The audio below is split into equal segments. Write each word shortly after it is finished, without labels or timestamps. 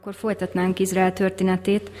Akkor folytatnánk Izrael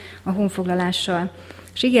történetét a honfoglalással.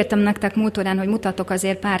 És ígértem nektek múltorán, hogy mutatok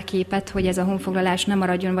azért pár képet, hogy ez a honfoglalás ne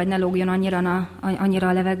maradjon, vagy ne lógjon annyira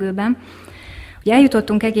a levegőben. Ugye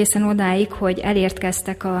eljutottunk egészen odáig, hogy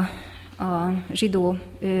elérkeztek a zsidó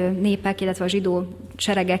népek, illetve a zsidó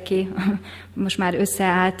seregeké, most már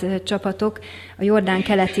összeállt csapatok a Jordán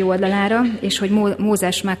keleti oldalára, és hogy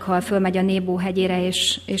Mózes meghal, fölmegy a Nébó hegyére,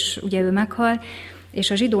 és ugye ő meghal,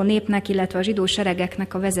 és a zsidó népnek, illetve a zsidó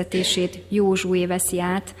seregeknek a vezetését Józsué veszi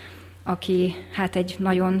át, aki hát egy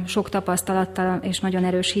nagyon sok tapasztalattal és nagyon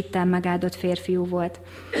erős hittel megáldott férfiú volt.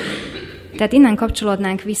 Tehát innen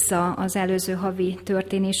kapcsolódnánk vissza az előző havi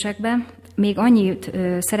történésekbe. Még annyit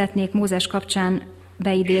szeretnék Mózes kapcsán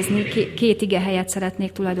beidézni, két igehelyet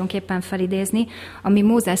szeretnék tulajdonképpen felidézni, ami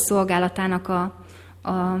Mózes szolgálatának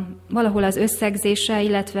valahol az összegzése,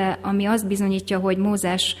 illetve ami azt bizonyítja, hogy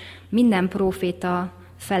Mózes minden próféta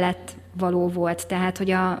felett való volt. Tehát,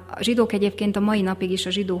 hogy a zsidók egyébként a mai napig is a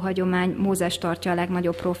zsidó hagyomány Mózes tartja a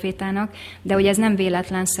legnagyobb prófétának, de hogy ez nem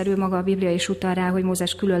véletlenszerű, maga a Biblia is utal rá, hogy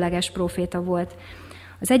Mózes különleges próféta volt.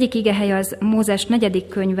 Az egyik igehely az Mózes 4.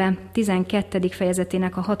 könyve 12.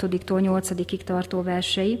 fejezetének a 6-tól 8-ig tartó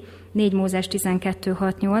versei, 4 Mózes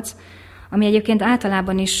 12-6-8, ami egyébként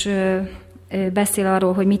általában is beszél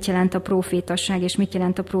arról, hogy mit jelent a prófétasság, és mit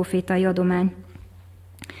jelent a prófétai adomány.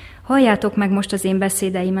 Halljátok meg most az én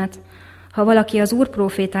beszédeimet. Ha valaki az Úr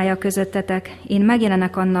prófétája közöttetek, én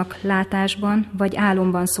megjelenek annak látásban, vagy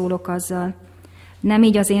álomban szólok azzal. Nem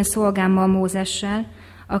így az én szolgámmal Mózessel,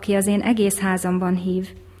 aki az én egész házamban hív,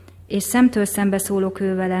 és szemtől szembe szólok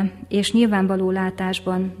ő vele, és nyilvánvaló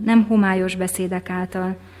látásban, nem homályos beszédek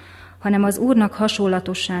által, hanem az Úrnak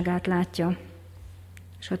hasonlatosságát látja.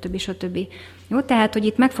 Stb. Jó, tehát, hogy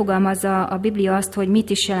itt megfogalmazza a Biblia azt, hogy mit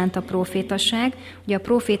is jelent a prófétasság. Ugye a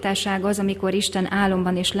prófétasság az, amikor Isten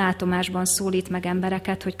álomban és látomásban szólít meg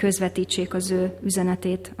embereket, hogy közvetítsék az ő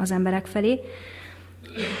üzenetét az emberek felé.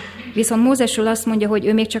 Viszont Mózesről azt mondja, hogy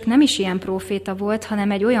ő még csak nem is ilyen próféta volt,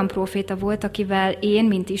 hanem egy olyan próféta volt, akivel én,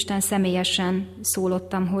 mint Isten, személyesen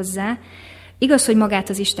szólottam hozzá. Igaz, hogy magát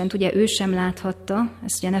az Istent ugye ő sem láthatta,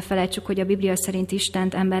 ezt ugye ne felejtsük, hogy a Biblia szerint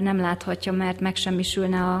Istent ember nem láthatja, mert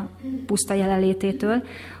megsemmisülne a puszta jelenlététől,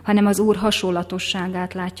 hanem az Úr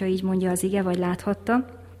hasonlatosságát látja, így mondja az ige, vagy láthatta,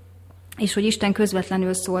 és hogy Isten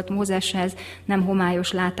közvetlenül szólt Mózeshez, nem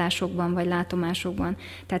homályos látásokban, vagy látomásokban.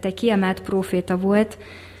 Tehát egy kiemelt próféta volt,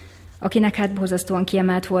 akinek hát borzasztóan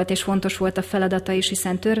kiemelt volt, és fontos volt a feladata is,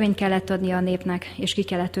 hiszen törvényt kellett adnia a népnek, és ki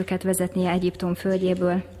kellett őket vezetnie Egyiptom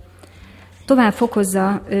földjéből. Tovább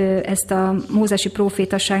fokozza ezt a mózesi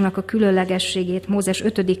prófétasságnak a különlegességét Mózes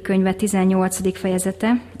 5. könyve 18.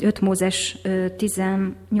 fejezete, 5 Mózes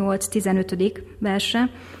 18-15. verse.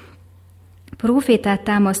 Prófétát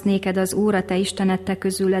támaszt néked az Úr a te Istened te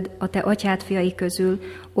közüled, a te atyád fiai közül,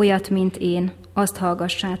 olyat, mint én, azt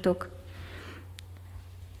hallgassátok.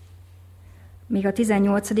 Még a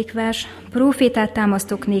 18. vers, prófétát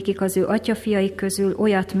támasztok nékik az ő atyafiaik közül,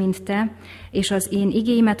 olyat, mint te, és az én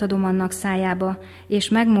igéimet adom annak szájába, és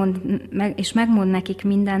megmond nekik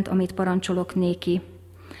mindent, amit parancsolok néki.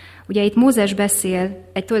 Ugye itt Mózes beszél,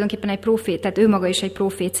 tulajdonképpen egy prófét, tehát ő maga is egy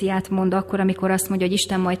proféciát mond akkor, amikor azt mondja, hogy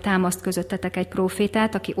Isten majd támaszt közöttetek egy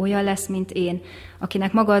prófétát, aki olyan lesz, mint én,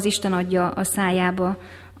 akinek maga az Isten adja a szájába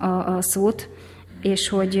a szót, és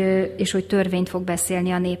hogy törvényt fog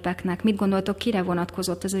beszélni a népeknek. Mit gondoltok, kire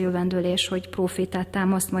vonatkozott ez a jövendőlés, hogy prófétát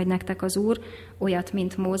támaszt majd nektek az Úr, olyat,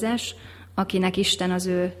 mint Mózes, akinek Isten az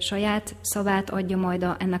ő saját szavát adja majd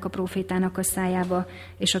ennek a prófétának a szájába,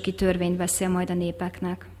 és aki törvényt beszél majd a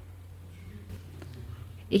népeknek.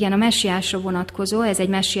 Igen, a messiásra vonatkozó, ez egy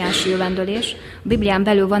messiási jövendőlés. A Biblián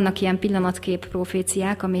belül vannak ilyen pillanatkép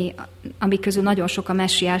proféciák, amik közül nagyon sok a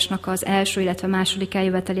messiásnak az első, illetve második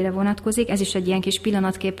eljövetelére vonatkozik. Ez is egy ilyen kis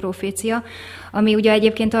pillanatkép profécia, ami ugye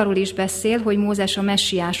egyébként arról is beszél, hogy Mózes a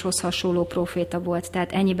messiáshoz hasonló proféta volt,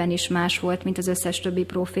 tehát ennyiben is más volt, mint az összes többi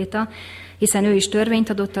proféta, hiszen ő is törvényt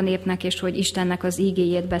adott a népnek, és hogy Istennek az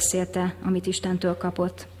ígéjét beszélte, amit Istentől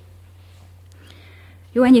kapott.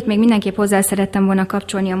 Jó, ennyit még mindenképp hozzá szerettem volna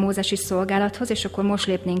kapcsolni a mózesi szolgálathoz, és akkor most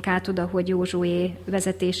lépnénk át oda, hogy Józsué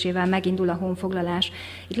vezetésével megindul a honfoglalás.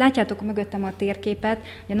 Itt látjátok mögöttem a térképet,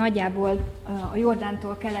 hogy nagyjából a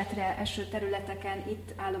Jordántól keletre eső területeken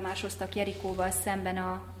itt állomásoztak Jerikóval szemben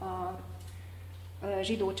a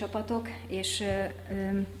zsidó csapatok, és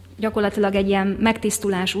gyakorlatilag egy ilyen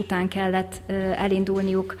megtisztulás után kellett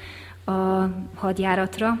elindulniuk a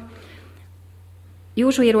hadjáratra.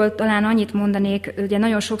 Józsuéról talán annyit mondanék, ugye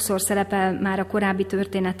nagyon sokszor szerepel már a korábbi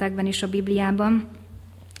történetekben is a Bibliában,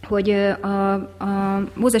 hogy a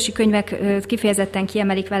mózesi könyvek kifejezetten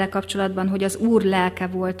kiemelik vele kapcsolatban, hogy az Úr lelke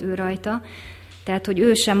volt ő rajta, Tehát, hogy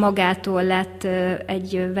ő sem magától lett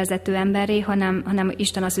egy vezető emberré, hanem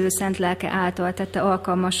Isten az ő szent lelke által tette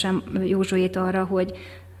alkalmassá Józsuét arra, hogy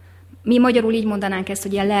mi magyarul így mondanánk ezt,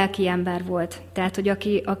 hogy ilyen lelki ember volt. Tehát, hogy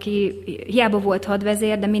aki hiába volt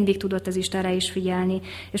hadvezér, de mindig tudott az Istenre is figyelni.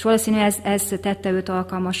 És valószínűleg ez tette őt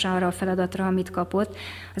alkalmassá arra a feladatra, amit kapott.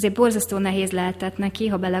 Azért borzasztó nehéz lehetett neki,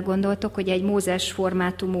 ha belegondoltok, hogy egy Mózes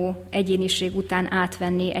formátumú egyéniség után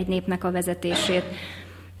átvenni egy népnek a vezetését.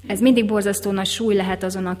 Ez mindig borzasztó nagy súly lehet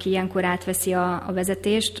azon, aki ilyenkor átveszi a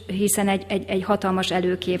vezetést, hiszen egy hatalmas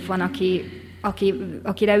előkép van,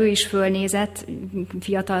 akire ő is fölnézett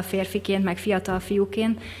fiatal férfiként, meg fiatal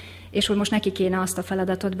fiúként, és hogy most neki kéne azt a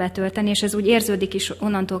feladatot betölteni, és ez úgy érződik is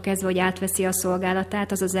onnantól kezdve, hogy átveszi a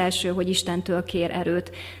szolgálatát, az az első, hogy Istentől kér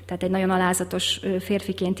erőt. Tehát egy nagyon alázatos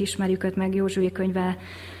férfiként ismerjük őt meg Józsué könyve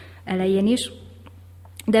elején is.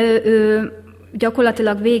 De ő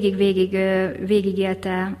gyakorlatilag végig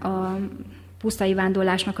élte a pusztai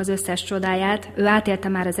vándorlásnak az összes csodáját. Ő átélte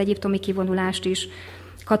már az egyiptomi kivonulást is,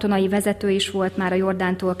 katonai vezető is volt már a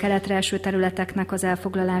Jordántól keletre eső területeknek az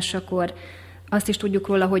elfoglalásakor. Azt is tudjuk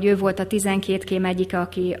róla, hogy ő volt a 12 kém egyike,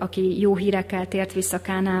 aki jó hírekkel tért vissza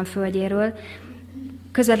Kánaán földjéről.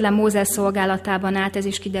 Közvetlen Mózes szolgálatában állt, ez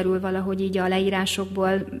is kiderül valahogy így a leírásokból,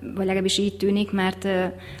 vagy legalábbis így tűnik, mert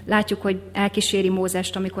látjuk, hogy elkíséri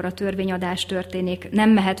Mózest, amikor a törvényadás történik. Nem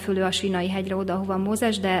mehet föl a Sínai hegyre oda, ahova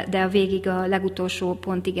Mózes, de a végig a legutolsó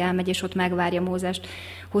pontig elmegy, és ott megvárja Mózest.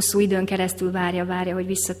 Hosszú időn keresztül várja, hogy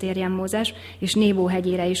visszatérjen Mózes, és Nébó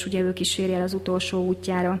hegyére is ugye ő kíséri el az utolsó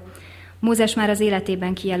útjára. Mózes már az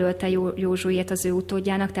életében kijelölte Józsuét az ő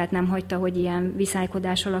utódjának, tehát nem hagyta, hogy ilyen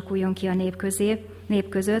viszálykodás alakuljon ki a nép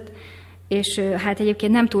között. És hát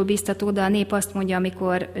egyébként nem túl biztató, de a nép azt mondja,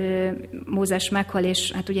 amikor Mózes meghal,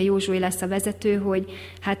 és hát ugye Józsué lesz a vezető,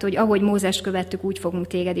 hogy ahogy Mózest követtük, úgy fogunk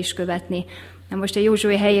téged is követni. Na most a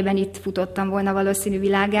Józsué helyében itt futottam volna valószínű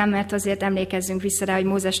világán, mert azért emlékezzünk vissza rá, hogy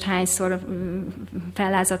Mózest hányszor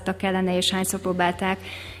fellázadtak ellene, és hányszor próbálták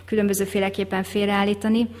különbözőféleképpen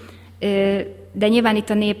félreállítani. De nyilván itt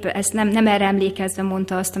a nép ezt nem erre emlékezve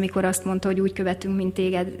mondta azt, amikor azt mondta, hogy úgy követünk, mint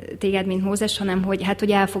téged, mint Mózes, hanem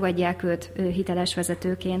hogy elfogadják őt hiteles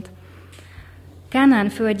vezetőként. Kánaán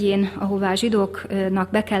földjén, ahová a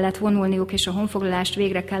zsidóknak be kellett vonulniuk, és a honfoglalást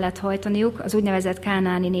végre kellett hajtaniuk, az úgynevezett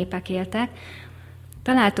kánaáni népek éltek.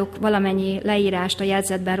 Találtok valamennyi leírást a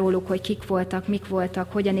jegyzetben róluk, hogy kik voltak, mik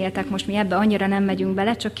voltak, hogyan éltek. Most mi ebbe annyira nem megyünk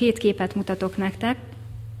bele, csak 2 képet mutatok nektek.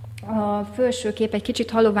 A felső kép egy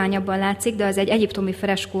kicsit haloványabban látszik, de az egy egyiptomi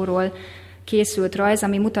freskóról készült rajz,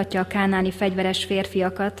 ami mutatja a kánaáni fegyveres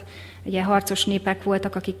férfiakat. Ugye harcos népek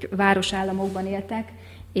voltak, akik városállamokban éltek,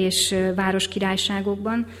 és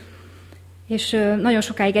városkirályságokban. És nagyon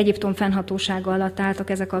sokáig Egyiptom fennhatósága alatt álltak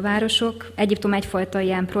ezek a városok. Egyiptom egyfajta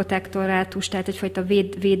ilyen protektorátus, tehát egyfajta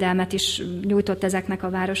védelmet is nyújtott ezeknek a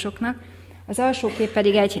városoknak. Az alsó kép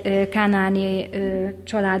pedig egy kánaáni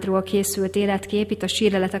családról készült életkép. Itt a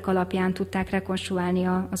sírleletek alapján tudták rekonstruálni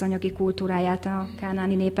az anyagi kultúráját a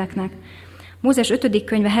kánaáni népeknek. Mózes 5.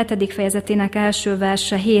 könyve 7. fejezetének első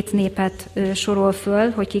verse 7 népet sorol föl,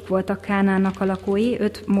 hogy kik voltak Kánaánnak a lakói.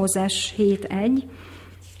 5 Mózes 7.1.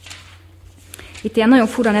 Itt ilyen nagyon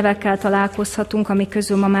fura nevekkel találkozhatunk, amik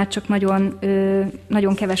közül ma már csak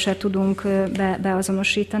nagyon keveset tudunk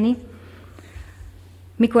beazonosítani.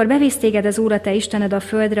 Mikor bevisz téged az Úr, a te Istened a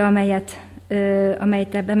földre, amelyet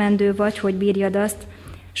te bemendő vagy, hogy bírjad azt,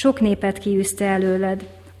 sok népet kiűzte előled.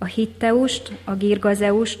 A hitteust, a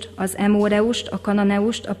girgazeust, az emóreust, a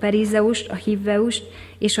kananeust, a perizeust, a hivveust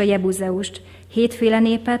és a jebuzeust. 7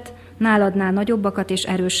 népet, náladnál nagyobbakat és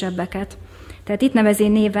erősebbeket. Tehát itt nevezi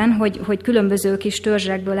néven, hogy különböző kis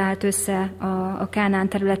törzsekből állt össze a Kánaán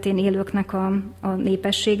területén élőknek a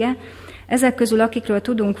népessége. Ezek közül, akikről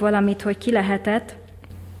tudunk valamit, hogy ki lehetett,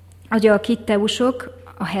 a kitteusok,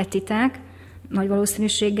 a hetiták, nagy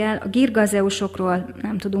valószínűséggel, a girgazeusokról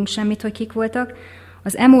nem tudunk semmit, hogy kik voltak,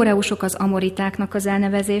 az emóreusok az amoritáknak az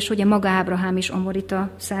elnevezés, ugye maga Ábrahám is amorita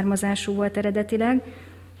származású volt eredetileg,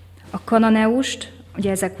 a kananeust,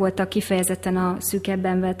 ugye ezek voltak kifejezetten a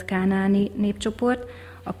szűkebben vett kánaáni népcsoport,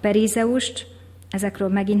 a perizeust, ezekről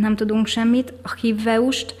megint nem tudunk semmit, a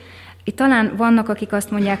hivveust, itt talán vannak, akik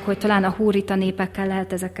azt mondják, hogy talán a húrita népekkel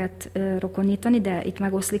lehet ezeket rokonítani, de itt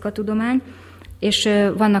megoszlik a tudomány, és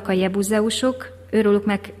vannak a jebuzeusok, őróluk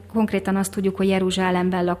meg konkrétan azt tudjuk, hogy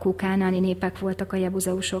Jeruzsálemben lakó kánaáni népek voltak a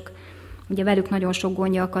jebuzeusok. Ugye velük nagyon sok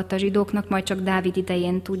gondja akadt a zsidóknak, majd csak Dávid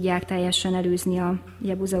idején tudják teljesen elűzni a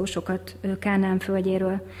jebuzeusokat Kánaán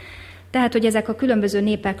földjéről. Tehát, hogy ezek a különböző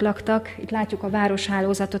népek laktak, itt látjuk a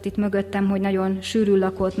városhálózatot itt mögöttem, hogy nagyon sűrűn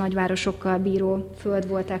lakott nagyvárosokkal bíró föld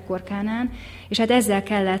volt ekkor Kánaán, és hát ezzel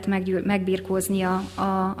kellett megbirkóznia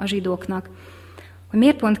a zsidóknak. Hogy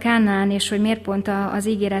miért pont Kánaán, és hogy miért pont az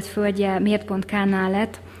ígéret földje, miért pont Kánaán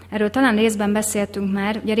lett, erről talán részben beszéltünk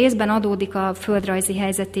már. Ugye részben adódik a földrajzi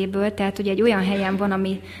helyzetéből, tehát ugye egy olyan helyen van,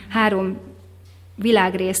 ami 3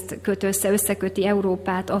 világrészt köt összeköti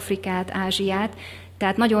Európát, Afrikát, Ázsiát,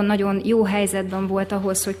 tehát nagyon-nagyon jó helyzetben volt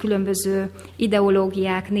ahhoz, hogy különböző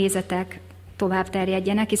ideológiák, nézetek tovább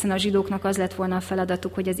terjedjenek, hiszen a zsidóknak az lett volna a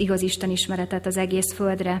feladatuk, hogy az igaz istenismeretet az egész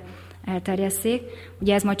földre elterjesszék.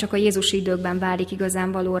 Ugye ez majd csak a Jézusi időkben válik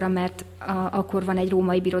igazán valóra, mert akkor van egy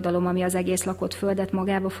római birodalom, ami az egész lakott földet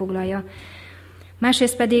magába foglalja.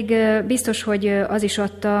 Másrészt pedig biztos, hogy az is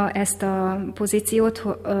adta ezt a pozíciót,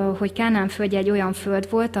 hogy Kánaán földje egy olyan föld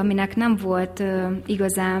volt, aminek nem volt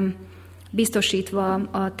igazán biztosítva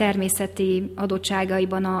a természeti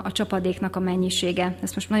adottságaiban a csapadéknak a mennyisége.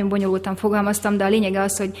 Ezt most nagyon bonyolultan fogalmaztam, de a lényege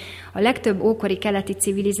az, hogy a legtöbb ókori keleti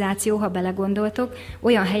civilizáció, ha belegondoltok,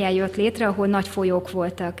 olyan helyen jött létre, ahol nagy folyók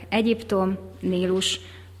voltak. Egyiptom, Nílus,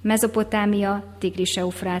 Mezopotámia,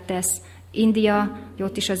 Tigris-Eufrátesz, India,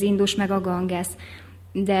 ott is az Indus meg a Gangesz.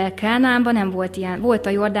 De Kánaánban nem volt ilyen. Volt a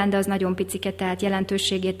Jordán, de az nagyon picike, tehát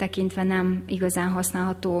jelentőségét tekintve nem igazán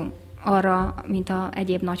használható arra, mint a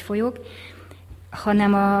egyéb nagy folyók,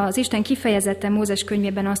 hanem az Isten kifejezetten Mózes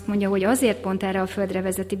könyvében azt mondja, hogy azért pont erre a földre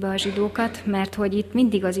vezeti be a zsidókat, mert hogy itt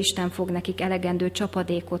mindig az Isten fog nekik elegendő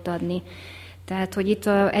csapadékot adni. Tehát, hogy itt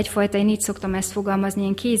egyfajta, én így szoktam ezt fogalmazni,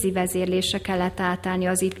 ilyen kézi vezérlésre kellett átállni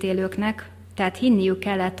az itt élőknek, tehát hinniük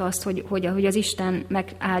kellett azt, hogy az Isten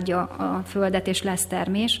megáldja a földet, és lesz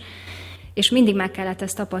termés, és mindig meg kellett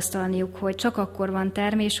ezt tapasztalniuk, hogy csak akkor van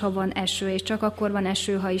termés, ha van eső, és csak akkor van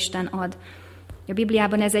eső, ha Isten ad. A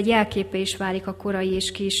Bibliában ez egy jelképe is válik a korai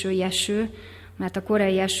és késői eső, mert a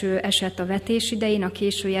korai eső esett a vetés idején, a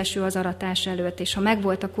késői eső az aratás előtt, és ha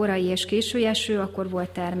megvolt a korai és késői eső, akkor volt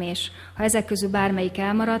termés. Ha ezek közül bármelyik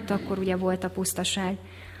elmaradt, akkor ugye volt a pusztaság.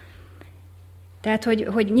 Tehát,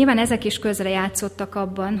 hogy nyilván ezek is közrejátszottak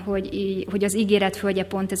abban, hogy az ígéret földje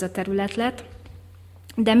pont ez a terület lett,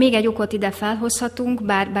 de még egy okot ide felhozhatunk,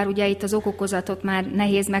 bár ugye itt az okokozatot már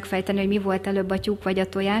nehéz megfejteni, hogy mi volt előbb a tyúk vagy a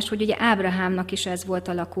tojás, hogy ugye Ábrahámnak is ez volt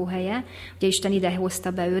a lakóhelye, ugye Isten ide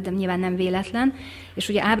hozta be őt, de nyilván nem véletlen, és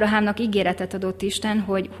ugye Ábrahámnak ígéretet adott Isten,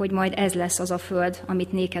 hogy majd ez lesz az a föld,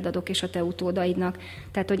 amit néked adok és a te utódaidnak.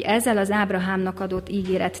 Tehát, hogy ezzel az Ábrahámnak adott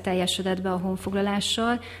ígéret teljesedett be a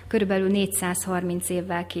honfoglalással, körülbelül 430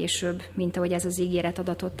 évvel később, mint ahogy ez az ígéret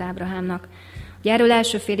adatott Ábrahámnak. Ugye erről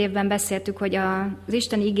első fél évben beszéltük, hogy az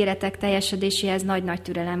isteni ígéretek teljesedéséhez nagy-nagy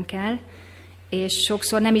türelem kell, és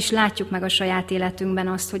sokszor nem is látjuk meg a saját életünkben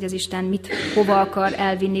azt, hogy az Isten hova akar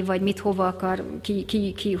elvinni, vagy hova akar,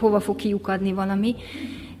 hova fog kiukadni valami.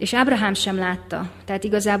 És Ábrahám sem látta. Tehát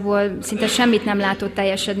igazából szinte semmit nem látott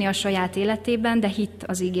teljesedni a saját életében, de hitt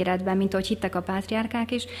az ígéretben, mint ahogy hittek a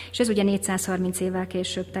pátriárkák is, és ez ugye 430 évvel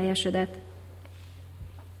később teljesedett.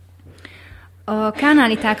 A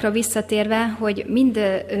kánánitákra visszatérve, hogy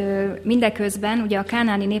mindeközben, ugye a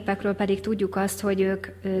kánáni népekről pedig tudjuk azt, hogy ők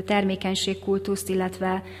termékenységkultuszt,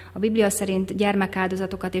 illetve a Biblia szerint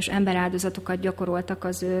gyermekáldozatokat és emberáldozatokat gyakoroltak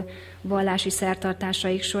az ő vallási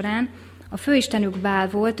szertartásaik során. A főistenük Bál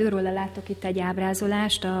volt, őről láttok itt egy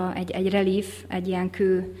ábrázolást, egy relíf, egy ilyen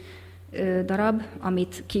kő darab,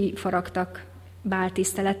 amit kifaragtak Bál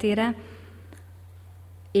tiszteletére,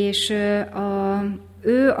 és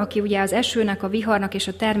ő, aki ugye az esőnek, a viharnak és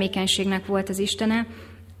a termékenységnek volt az istene,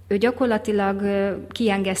 ő gyakorlatilag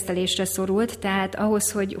kiengesztelésre szorult, tehát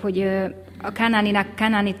ahhoz, hogy a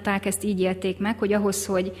kánániták ezt így élték meg, hogy ahhoz,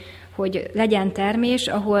 hogy legyen termés,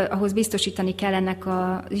 ahhoz biztosítani kell ennek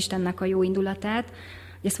az Istennek a jó indulatát.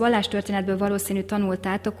 Ezt vallástörténetből valószínű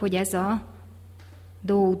tanultátok, hogy ez a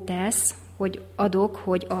do tesz, hogy adok,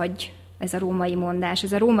 hogy adj, ez a római mondás.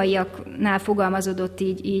 Ez a rómaiaknál fogalmazódott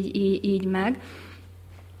így meg,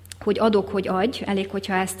 hogy adok, hogy adj, elég,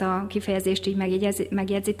 hogyha ezt a kifejezést így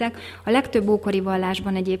megjegyzitek. A legtöbb ókori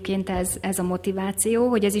vallásban egyébként ez a motiváció,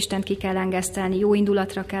 hogy az Istent ki kell engesztelni, jó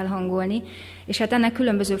indulatra kell hangolni, és hát ennek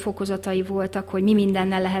különböző fokozatai voltak, hogy mi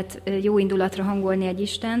mindennel lehet jó indulatra hangolni egy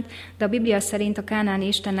Istent, de a Biblia szerint a kánáni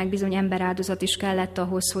Istennek bizony emberáldozat is kellett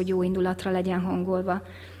ahhoz, hogy jó indulatra legyen hangolva.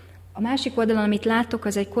 A másik oldalon, amit láttok,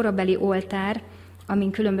 az egy korabeli oltár,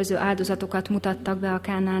 amin különböző áldozatokat mutattak be a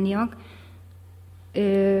kánániak.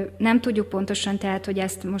 Nem tudjuk pontosan, tehát, hogy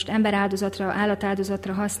ezt most emberáldozatra,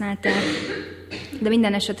 állatáldozatra használták, de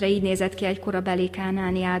minden esetre így nézett ki egy korabeli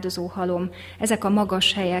kánáni áldozó halom. Ezek a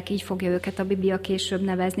magas helyek, így fogja őket a Biblia később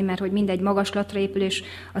nevezni, mert hogy mindegy magaslatra épül, és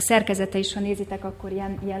a szerkezete is, ha nézitek, akkor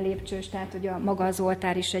ilyen lépcsős, tehát hogy a maga az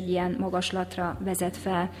oltár is egy ilyen magaslatra vezet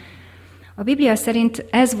fel. A Biblia szerint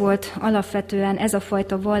ez volt alapvetően, ez a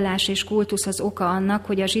fajta vallás és kultusz az oka annak,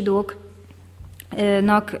 hogy a zsidók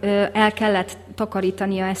el kellett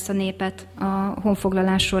takarítania ezt a népet a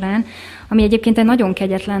honfoglalás során, ami egyébként egy nagyon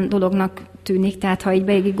kegyetlen dolognak tűnik, tehát ha így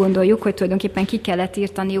végig gondoljuk, hogy tulajdonképpen ki kellett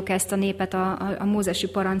írtaniuk ezt a népet a mózesi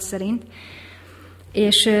parancs szerint.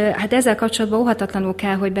 És hát ezzel kapcsolatban óhatatlanul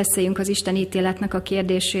kell, hogy beszéljünk az Isten ítéletnek a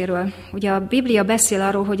kérdéséről. Ugye a Biblia beszél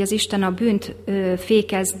arról, hogy az Isten a bűnt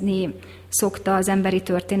fékezni szokta az emberi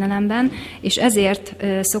történelemben, és ezért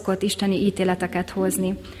szokott isteni ítéleteket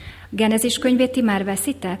hozni. Genezis könyvét ti már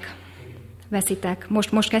veszitek? Veszitek.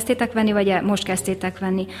 Most kezdtétek venni, vagy most kezdtétek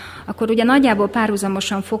venni? Akkor ugye nagyjából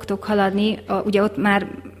párhuzamosan fogtok haladni, ugye ott már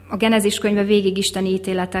a Genezis könyve végig isteni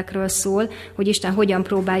ítéletekről szól, hogy Isten hogyan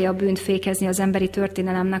próbálja a bűnt fékezni az emberi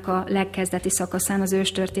történelemnek a legkezdeti szakaszán az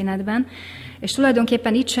őstörténetben. És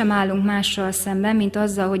tulajdonképpen itt sem állunk mással szemben, mint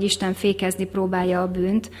azzal, hogy Isten fékezni próbálja a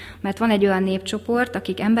bűnt, mert van egy olyan népcsoport,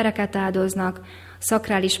 akik embereket áldoznak,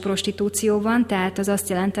 szakrális prostitúció van, tehát az azt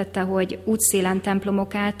jelentette, hogy útszélen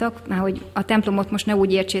templomok álltak, már hogy a templomot most ne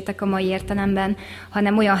úgy értsétek a mai értelemben,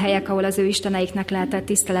 hanem olyan helyek, ahol az ő isteneiknek lehetett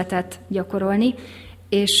tiszteletet gyakorolni,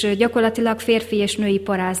 és gyakorlatilag férfi és női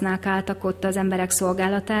paráznák álltak ott az emberek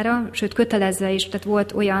szolgálatára, sőt kötelezve is, tehát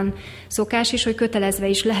volt olyan szokás is, hogy kötelezve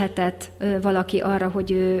is lehetett valaki arra,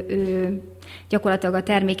 hogy ő gyakorlatilag a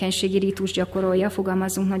termékenységi rítus gyakorolja,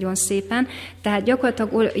 fogalmazzunk nagyon szépen. Tehát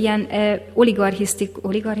gyakorlatilag ilyen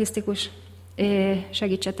oligarchisztikus,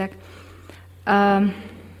 segítsetek.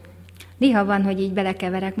 Néha van, hogy így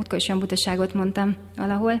belekeverek, múltkor is olyan butaságot mondtam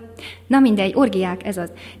valahol. Na mindegy, orgiák, ez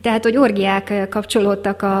az. Tehát, hogy orgiák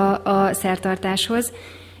kapcsolódtak a szertartáshoz,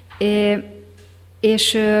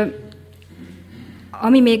 és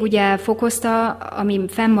ami még ugye fokozta, ami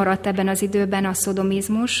fennmaradt ebben az időben a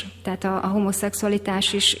szodomizmus, tehát a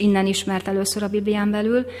homoszexualitás is innen ismert először a Biblián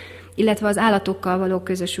belül, illetve az állatokkal való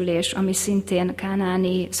közösülés, ami szintén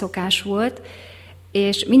kánaáni szokás volt,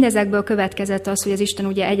 és mindezekből következett az, hogy az Isten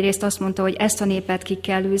ugye egyrészt azt mondta, hogy ezt a népet ki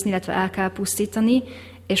kell űzni, illetve el kell pusztítani,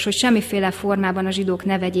 és hogy semmiféle formában a zsidók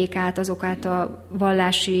ne vegyék át azokat a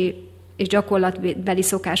vallási és gyakorlatbeli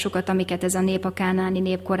szokásokat, amiket ez a nép, a kánaáni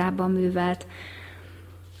nép korábban művelt.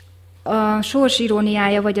 A sors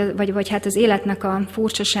iróniája, vagy hát az életnek a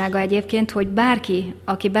furcsasága egyébként, hogy bárki,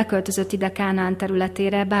 aki beköltözött ide Kánaán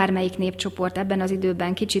területére, bármelyik népcsoport ebben az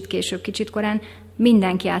időben, kicsit később, kicsit korán,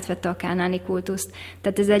 mindenki átvette a kánaáni kultuszt.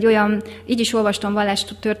 Tehát ez egy olyan, így is olvastam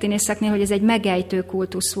vallástörténészeknél, hogy ez egy megejtő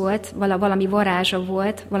kultusz volt, valami varázsa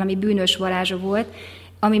volt, valami bűnös varázsa volt,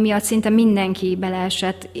 ami miatt szinte mindenki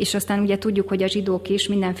beleesett, és aztán ugye tudjuk, hogy a zsidók is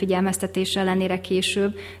minden figyelmeztetés ellenére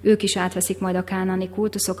később, ők is átveszik majd a kánaáni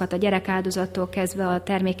kultuszokat, a gyerekáldozattól kezdve a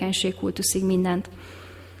termékenység kultuszig mindent.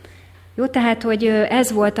 Jó, tehát, hogy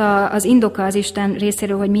ez volt az indoka az Isten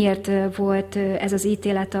részéről, hogy miért volt ez az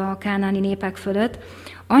ítélet a kánaáni népek fölött.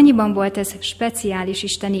 Annyiban volt ez speciális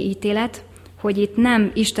isteni ítélet, hogy itt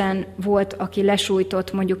nem Isten volt, aki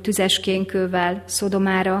lesújtott mondjuk tüzes kénkővel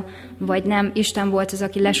Szodomára, vagy nem Isten volt az,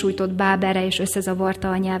 aki lesújtott Bábelre és összezavarta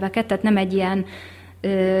a nyelveket, tehát nem egy ilyen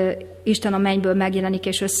Isten a mennyből megjelenik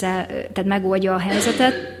és tehát megoldja a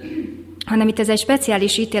helyzetet, hanem itt ez egy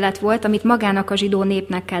speciális ítélet volt, amit magának a zsidó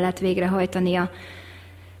népnek kellett végrehajtania.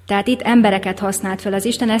 Tehát itt embereket használt fel az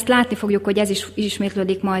Isten, ezt látni fogjuk, hogy ez is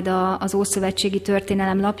ismétlődik majd az ószövetségi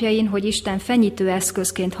történelem lapjain, hogy Isten fenyítő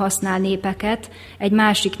eszközként használ népeket egy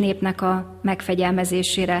másik népnek a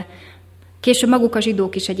megfegyelmezésére. Később maguk a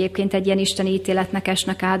zsidók is egyébként egy ilyen isteni ítéletnek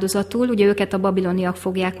esnek áldozatul, ugye őket a babiloniak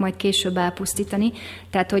fogják majd később elpusztítani,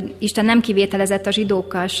 tehát hogy Isten nem kivételezett a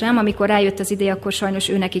zsidókkal sem, amikor rájött az ideje, akkor sajnos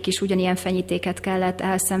őnekik is ugyanilyen fenyítéket kellett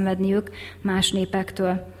elszenvedniük más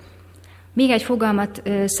népektől. Még egy fogalmat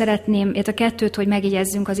szeretném, a kettőt, hogy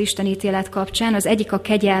megjegyezzünk az Isten ítélet kapcsán. Az egyik a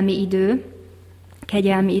kegyelmi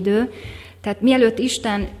idő. Tehát mielőtt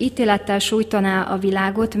Isten ítélettel sújtaná a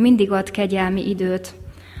világot, mindig ad kegyelmi időt,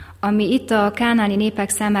 ami itt a kánaáni népek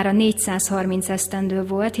számára 430 esztendő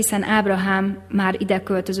volt, hiszen Ábrahám már ide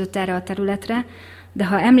költözött erre a területre, de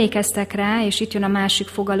ha emlékeztek rá, és itt jön a másik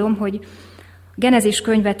fogalom, hogy Genezis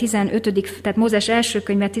könyve 15., tehát Mózes első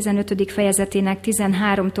könyve 15. fejezetének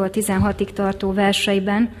 13-tól 16-ig tartó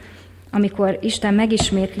verseiben, amikor Isten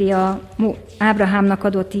megismétli a Ábrahámnak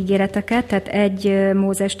adott ígéreteket, tehát 1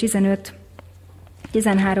 Mózes 15,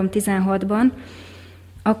 13-16-ban,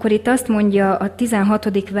 akkor itt azt mondja a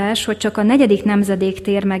 16. vers, hogy csak a 4. nemzedék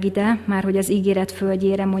tér meg ide, már hogy az ígéret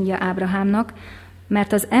földjére, mondja Ábrahámnak,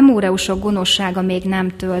 mert az emóreusok gonoszsága még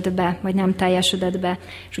nem tölt be, vagy nem teljesedett be.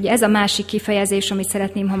 És ugye ez a másik kifejezés, amit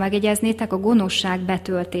szeretném, ha megjegyeznétek, a gonoszság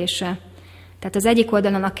betöltése. Tehát az egyik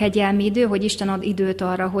oldalon a kegyelmi idő, hogy Isten ad időt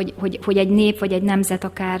arra, hogy egy nép, vagy egy nemzet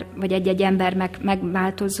akár, vagy egy ember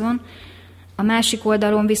megváltozzon. a másik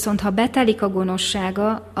oldalon viszont, ha betelik a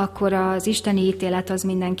gonoszsága, akkor az isteni ítélet az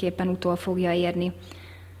mindenképpen utol fogja érni.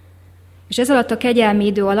 És ez alatt a kegyelmi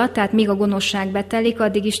idő alatt, tehát míg a gonoszság betelik,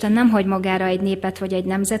 addig Isten nem hagy magára egy népet vagy egy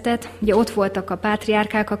nemzetet. Ugye ott voltak a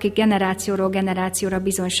pátriárkák, akik generációról generációra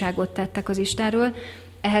bizonyságot tettek az Istenről.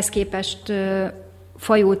 Ehhez képest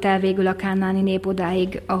fajult el végül a kánaáni nép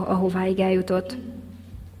odáig, ahováig eljutott.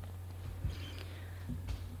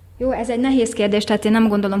 Jó, ez egy nehéz kérdés, tehát én nem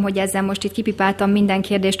gondolom, hogy ezzel most itt kipipáltam minden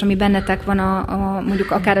kérdést, ami bennetek van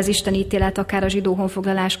mondjuk akár az isteni ítélet, akár a zsidó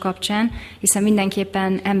honfoglalás kapcsán, hiszen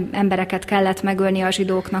mindenképpen embereket kellett megölni a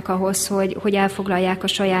zsidóknak ahhoz, hogy elfoglalják a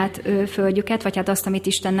saját földjüket, vagy hát azt, amit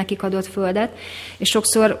Isten nekik adott földet. És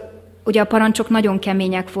sokszor ugye a parancsok nagyon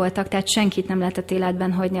kemények voltak, tehát senkit nem lehetett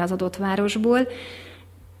életben hagyni az adott városból,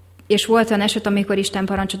 és volt olyan eset, amikor Isten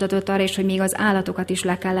parancsot adott arra is, hogy még az állatokat is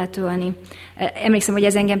le kellett ölni. Emlékszem, hogy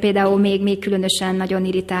ez engem például még különösen nagyon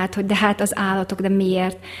irritált, hogy de hát az állatok, de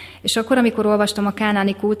miért? És akkor, amikor olvastam a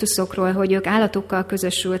kánaáni kultuszokról, hogy ők állatokkal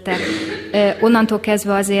közösültek, onnantól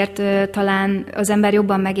kezdve azért talán az ember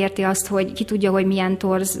jobban megérti azt, hogy ki tudja, hogy milyen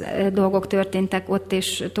torz dolgok történtek ott,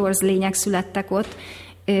 és torz lények születtek ott.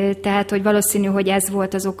 Tehát, hogy valószínű, hogy ez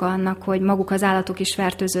volt az oka annak, hogy maguk az állatok is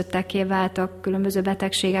fertőzöttekké váltak különböző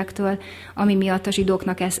betegségektől, ami miatt a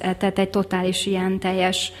zsidóknak tehát egy totális ilyen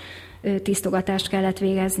teljes tisztogatást kellett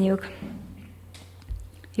végezniük.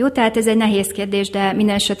 Jó, tehát ez egy nehéz kérdés, de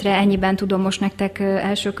minden esetre ennyiben tudom most nektek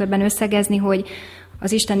első körben összegezni, hogy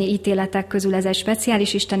az isteni ítéletek közül ez egy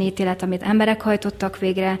speciális isteni ítélet, amit emberek hajtottak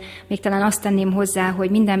végre. Még talán azt tenném hozzá, hogy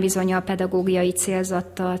minden bizonnyal pedagógiai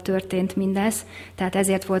célzattal történt mindez. Tehát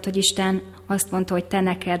ezért volt, hogy Isten azt mondta, hogy te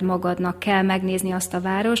neked magadnak kell megnézni azt a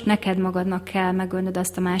várost, neked magadnak kell megölnöd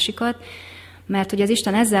azt a másikat, mert hogy az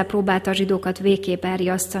Isten ezzel próbálta a zsidókat végképp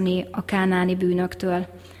elriasztani a kánaáni bűnöktől.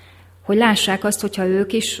 Hogy lássák azt, hogyha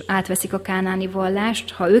ők is átveszik a kánaáni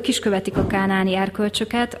vallást, ha ők is követik a kánaáni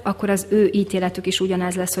erkölcsöket, akkor az ő ítéletük is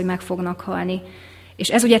ugyanez lesz, hogy meg fognak halni. És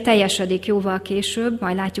ez ugye teljesedik jóval később,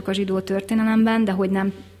 majd látjuk a zsidó történelemben, de hogy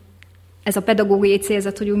nem, ez a pedagógiai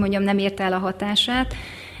célzat, hogy úgy mondjam, nem érte el a hatását.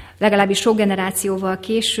 Legalábbis sok generációval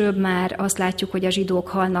később már azt látjuk, hogy a zsidók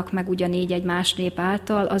halnak meg ugyanígy egy más nép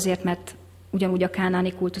által, azért, mert ugyanúgy a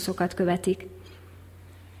kánaáni kultuszokat követik.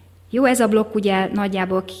 Jó, ez a blokk ugye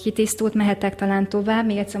nagyjából kitisztult, mehetek talán tovább.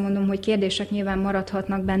 Még egyszer mondom, hogy kérdések nyilván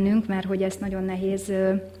maradhatnak bennünk, mert hogy ez nagyon nehéz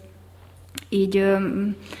így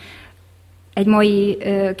egy mai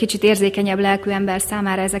kicsit érzékenyebb lelkű ember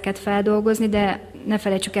számára ezeket feldolgozni, de ne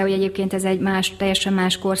felejtsük el, hogy egyébként ez egy teljesen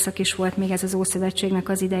más korszak is volt, még ez az Ószövetségnek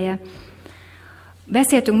az ideje.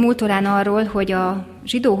 Beszéltünk múltorán arról, hogy a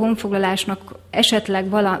zsidó honfoglalásnak esetleg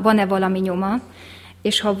van-e valami nyoma,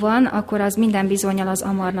 és ha van, akkor az minden bizonnyal az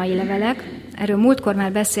amarnai levelek. Erről múltkor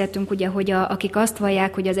már beszéltünk, ugye, hogy akik azt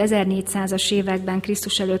vallják, hogy az 1400-as években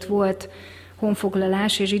Krisztus előtt volt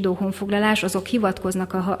honfoglalás és zsidó honfoglalás, azok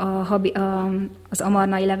hivatkoznak az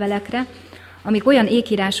amarnai levelekre, amik olyan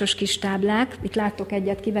ékírásos kis táblák, itt láttok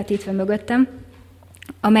egyet kivetítve mögöttem,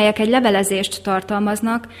 amelyek egy levelezést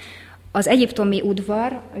tartalmaznak. Az egyiptomi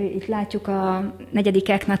udvar, itt látjuk a 4.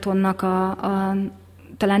 Eknatonnak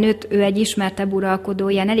talán ő egy ismertebb uralkodó,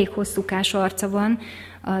 ilyen elég hosszúkás arca van,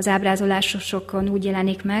 az ábrázolásokon úgy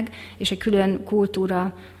jelenik meg, és egy külön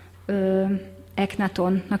kultúra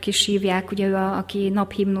Eknatonnak is hívják, ugye ő aki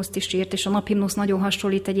naphimnuszt is írt, és a naphimnusz nagyon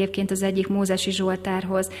hasonlít egyébként az egyik mózesi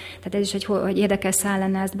zsoltárhoz. Tehát ez is egy érdekes szál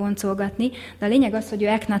lenne ezt boncolgatni. De a lényeg az, hogy ő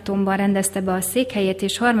Eknatonban rendezte be a székhelyét,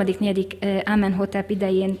 és 3.-4. Amenhotep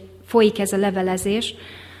idején folyik ez a levelezés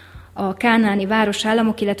a kánaáni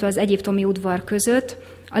városállamok, illetve az egyiptomi udvar között.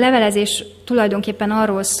 A levelezés tulajdonképpen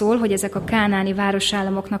arról szól, hogy ezek a kánaáni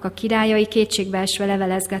városállamoknak a királyai kétségbeesve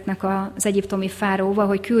levelezgetnek az egyiptomi fáraóval,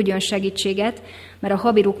 hogy küldjön segítséget, mert a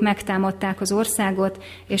habiruk megtámadták az országot,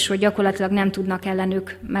 és hogy gyakorlatilag nem tudnak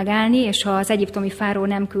ellenük megállni, és ha az egyiptomi fáraó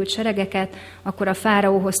nem küld seregeket, akkor a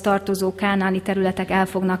fáraóhoz tartozó kánaáni területek el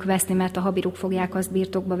fognak veszni, mert a habiruk fogják azt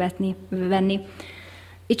birtokba venni.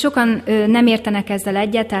 Itt sokan nem értenek ezzel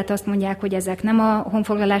egyet, tehát azt mondják, hogy ezek nem a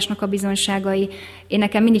honfoglalásnak a bizonyságai. Én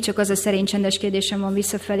nekem mindig csak az a szerény csendes kérdésem van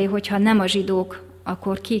visszafelé, hogyha nem a zsidók,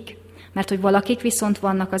 akkor kik? Mert hogy valakik viszont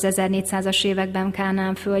vannak az 1400-as években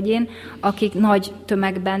Kánaán földjén, akik nagy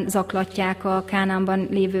tömegben zaklatják a Kánaánban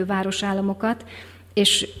lévő városállamokat,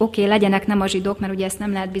 és oké, legyenek nem a zsidók, mert ugye ezt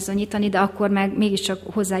nem lehet bizonyítani, de akkor meg mégiscsak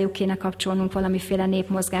hozzájuk kéne kapcsolnunk valamiféle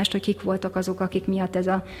népmozgást, hogy kik voltak azok, akik miatt ez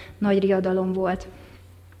a nagy riadalom volt.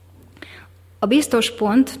 A biztos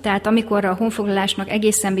pont, tehát amikor a honfoglalásnak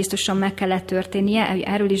egészen biztosan meg kellett történnie,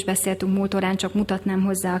 erről is beszéltünk múltorán, csak mutatnám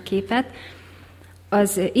hozzá a képet,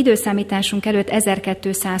 az időszámításunk előtt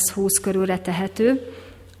 1220 körülre tehető.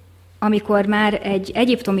 amikor már egy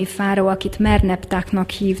egyiptomi fáraó, akit Merneptáknak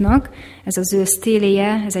hívnak, ez az ő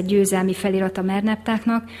sztéléje, ez egy győzelmi felirat a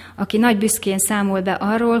Merneptáknak, aki nagy büszkén számol be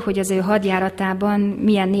arról, hogy az ő hadjáratában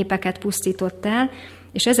milyen népeket pusztított el,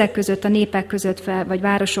 és ezek között a népek között, vagy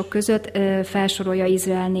városok között felsorolja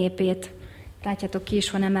Izrael népét. Látjátok, ki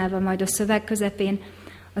is van emelve majd a szöveg közepén.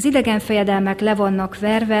 Az idegen fejedelmek le vannak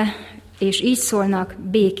verve, és így szólnak: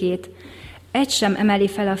 békét. Egy sem emeli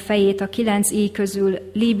fel a fejét a 9 íj közül,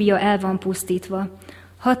 Líbia el van pusztítva.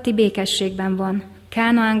 Hatti békességben van,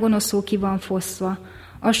 Kánaán gonoszul ki van foszva.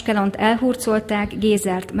 Askelont elhurcolták,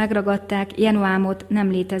 Gézert megragadták, Jenoámot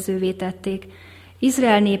nem létezővé tették.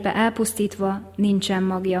 Izrael népe elpusztítva, nincsen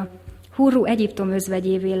magja. Hurru Egyiptom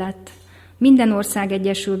özvegyévé lett. Minden ország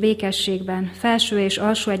egyesül békességben, felső és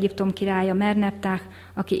alsó Egyiptom királya Mernepták,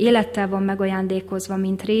 aki élettel van megajándékozva,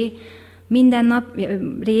 mint Ré,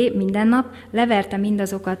 minden nap leverte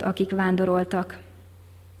mindazokat, akik vándoroltak.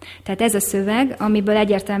 Tehát ez a szöveg, amiből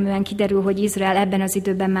egyértelműen kiderül, hogy Izrael ebben az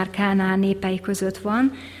időben már Kánaán népei között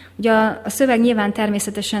van. Ugye a szöveg nyilván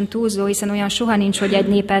természetesen túlzó, hiszen olyan soha nincs, hogy egy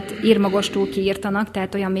népet írmagostul kiírtanak,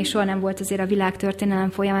 tehát olyan még soha nem volt azért a világtörténelem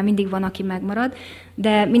folyamán, mindig van, aki megmarad,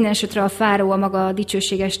 de minden esetre a fáraó a maga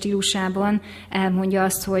dicsőséges stílusában elmondja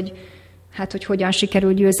azt, hogy hogyan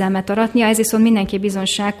sikerül győzelmet aratnia. Ez viszont mindenki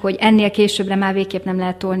bizonság, hogy ennél későbbre már végképp nem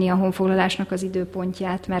lehet tolni a honfoglalásnak az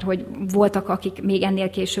időpontját, mert hogy voltak, akik még ennél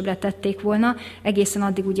későbbre tették volna, egészen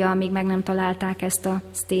addig ugye, amíg meg nem találták ezt a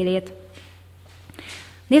sztélét.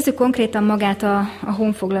 Nézzük konkrétan magát a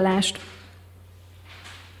honfoglalást.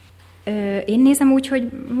 Én nézem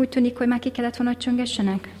úgy tűnik, hogy már ki kellett volna, hogy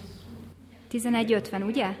csöngessenek. 11:50,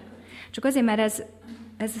 ugye? Csak azért, mert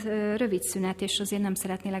ez rövid szünet, és azért nem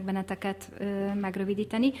szeretnélek benneteket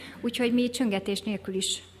megrövidíteni, úgyhogy mi csöngetés nélkül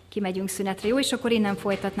is kimegyünk szünetre, jó? És akkor innen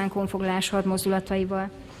folytatnánk honfoglalás hadmozdulataival.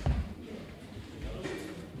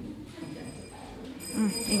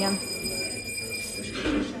 Igen.